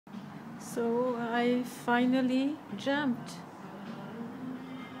So I finally jumped.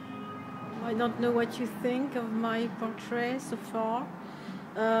 I don't know what you think of my portrait so far.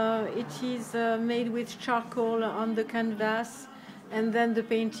 It is made with charcoal on the canvas, and then the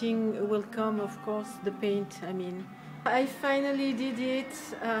painting will come, of course, the paint, I mean. I finally did it.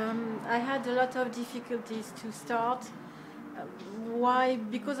 I had a lot of difficulties to start. Why?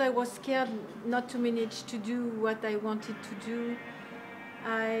 Because I was scared not to manage to do what I wanted to do.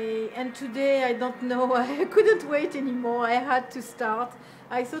 And today I don't know, I couldn't wait anymore. I had to start.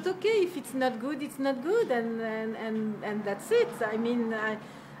 I thought, okay, if it's not good, it's not good, and that's it. I mean,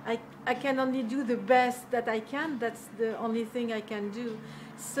 I can only do the best that I can. That's the only thing I can do.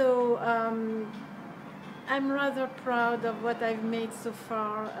 So I'm rather proud of what I've made so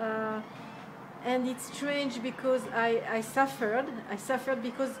far. And it's strange because I suffered. I suffered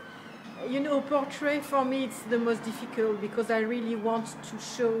because, you know, portrait for me it's the most difficult because I really want to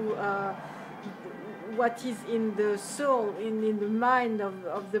show what is in the soul, in the mind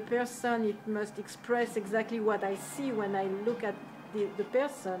of the person. It must express exactly what I see when I look at the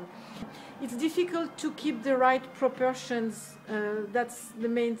person. It's difficult to keep the right proportions. That's the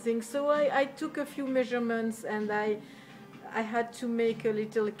main thing. So I took a few measurements and I had to make a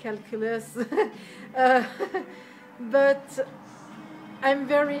little calculus. But I'm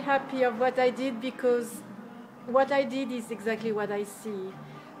very happy of what I did because what I did is exactly what I see.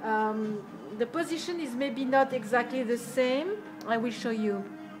 The position is maybe not exactly the same. I will show you.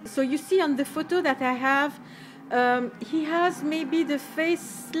 So you see on the photo that I have, he has maybe the face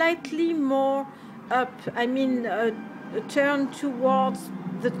slightly more up. I mean, turned towards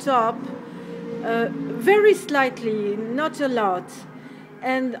the top, very slightly, not a lot.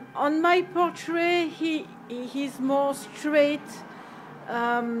 And on my portrait, he's more straight.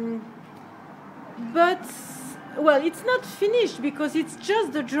 But, well, it's not finished because it's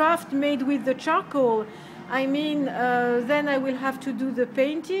just the draft made with the charcoal. I mean, then I will have to do the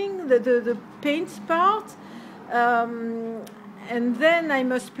painting, the paint part, and then I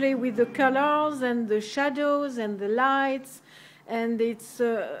must play with the colors and the shadows and the lights, and it's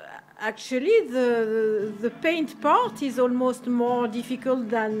actually the paint part is almost more difficult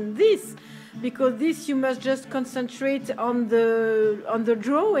than this. Because this you must just concentrate on the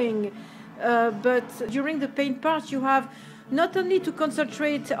drawing, but during the paint part you have not only to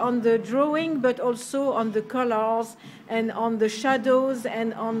concentrate on the drawing but also on the colors and on the shadows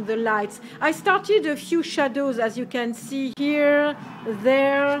and on the lights. I started a few shadows, as you can see here,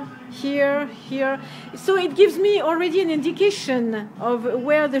 there, here, here. So it gives me already an indication of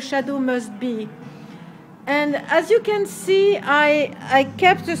where the shadow must be. And as you can see, I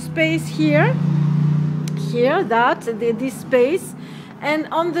kept a space here, this space, and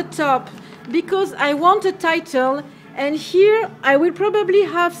on the top, because I want a title, and here I will probably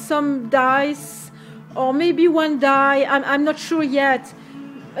have some dice, or maybe one die, I'm not sure yet,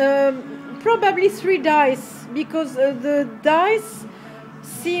 probably 3 dice, because the dice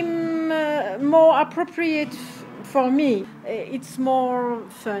seem more appropriate for me. It's more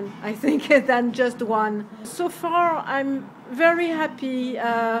fun, I think, than just one. So far, I'm very happy.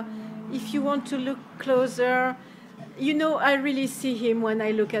 If you want to look closer, you know, I really see him when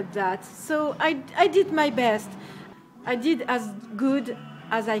I look at that. So I did my best. I did as good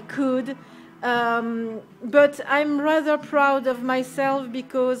as I could, but I'm rather proud of myself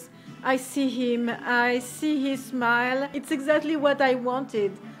because I see him, I see his smile. It's exactly what I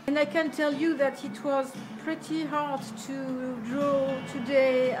wanted. And I can tell you that it was pretty hard to draw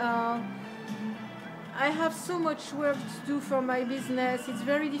today. I have so much work to do for my business. It's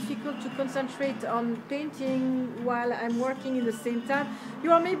very difficult to concentrate on painting while I'm working in the same time.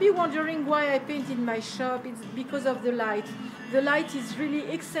 You are maybe wondering why I paint in my shop. It's because of the light. The light is really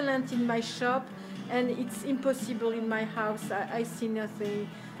excellent in my shop and it's impossible in my house. I see nothing.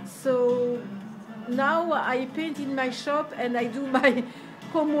 So now I paint in my shop and I do my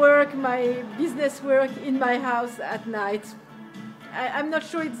homework, my business work in my house at night. I'm not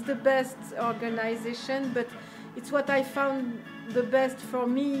sure it's the best organization, but it's what I found the best for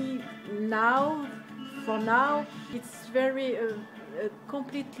me now. For now, it's very a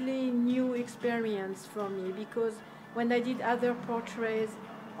completely new experience for me because when I did other portraits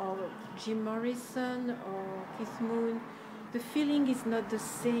of Jim Morrison or Keith Moon, the feeling is not the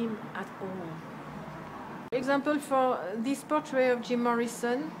same at all. For example, for this portrait of Jim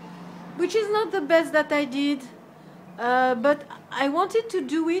Morrison, which is not the best that I did, but I wanted to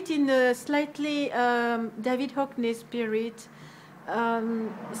do it in a slightly David Hockney spirit.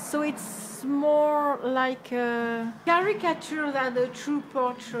 So it's more like a caricature than a true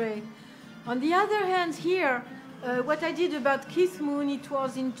portrait. On the other hand, here, What I did about Keith Moon, it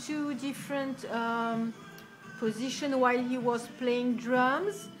was in two different positions while he was playing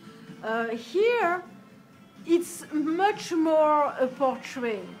drums. Here, it's much more a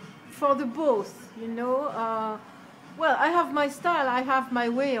portrait for the both, you know. Well, I have my style, I have my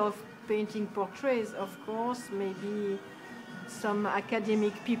way of painting portraits, of course. Maybe some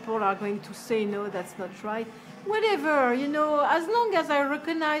academic people are going to say, no, that's not right. Whatever, you know, as long as I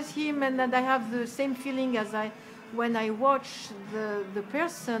recognize him and that I have the same feeling as when I watch the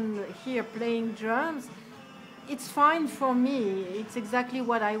person here playing drums, it's fine for me. It's exactly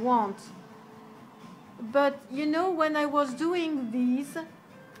what I want. But, you know, when I was doing these,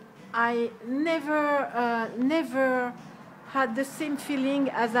 I never had the same feeling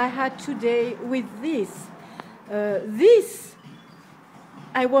as I had today with this.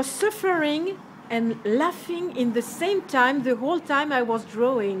 I was suffering and laughing in the same time the whole time I was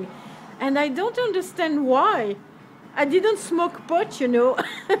drawing. And I don't understand why. I didn't smoke pot, you know.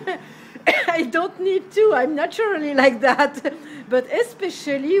 I don't need to. I'm naturally like that. But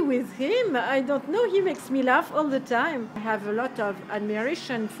especially with him, I don't know, he makes me laugh all the time. I have a lot of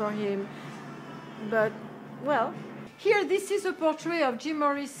admiration for him. But, well, here this is a portrait of Jim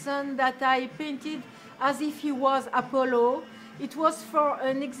Morrison that I painted as if he was Apollo. It was for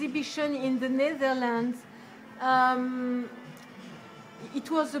an exhibition in the Netherlands.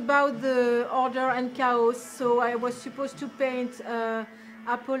 It was about the order and chaos, so I was supposed to paint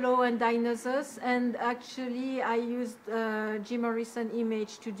Apollo and dinosaurs, and actually I used Jim Morrison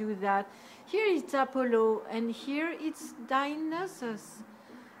image to do that. Here it's Apollo, and here it's dinosaurs,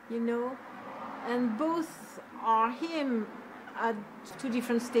 you know, and both are him at two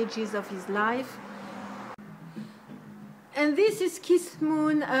different stages of his life. And this is Keith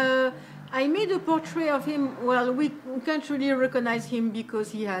Moon. I made a portrait of him. Well, we can't really recognize him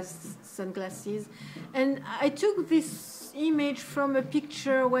because he has sunglasses. And I took this image from a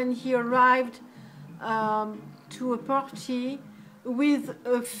picture when he arrived to a party with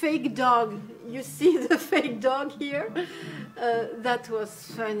a fake dog. You see the fake dog here? That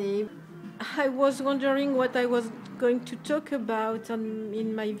was funny. I was wondering what I was going to talk about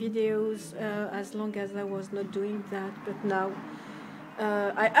in my videos as long as I was not doing that, but now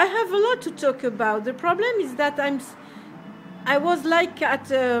I have a lot to talk about. The problem is that I was like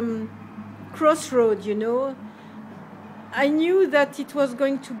at crossroad, you know. I knew that it was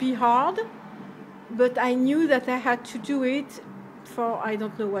going to be hard, but I knew that I had to do it for I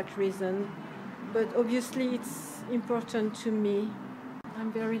don't know what reason, but obviously it's important to me.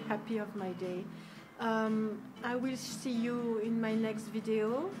 I'm very happy of my day. I will see you in my next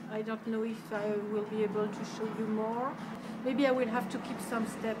video. I don't know if I will be able to show you more. Maybe I will have to keep some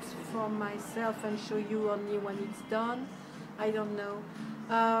steps for myself and show you only when it's done. I don't know.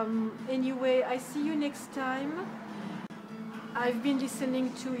 Anyway, I see you next time. I've been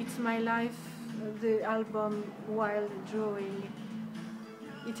listening to It's My Life, the album, while drawing.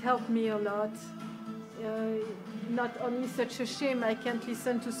 It helped me a lot. Not only Such a Shame, I can't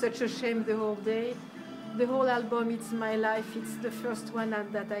listen to Such a Shame the whole day. The whole album, It's My Life, it's the first one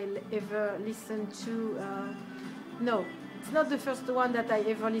that I ever listened to. No, it's not the first one that I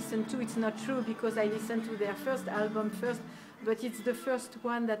ever listened to. It's not true because I listened to their first album first, but it's the first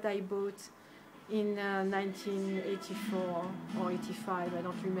one that I bought in 1984 or 85, I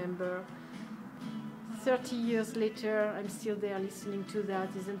don't remember. 30 years later, I'm still there listening to that.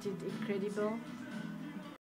 Isn't it incredible?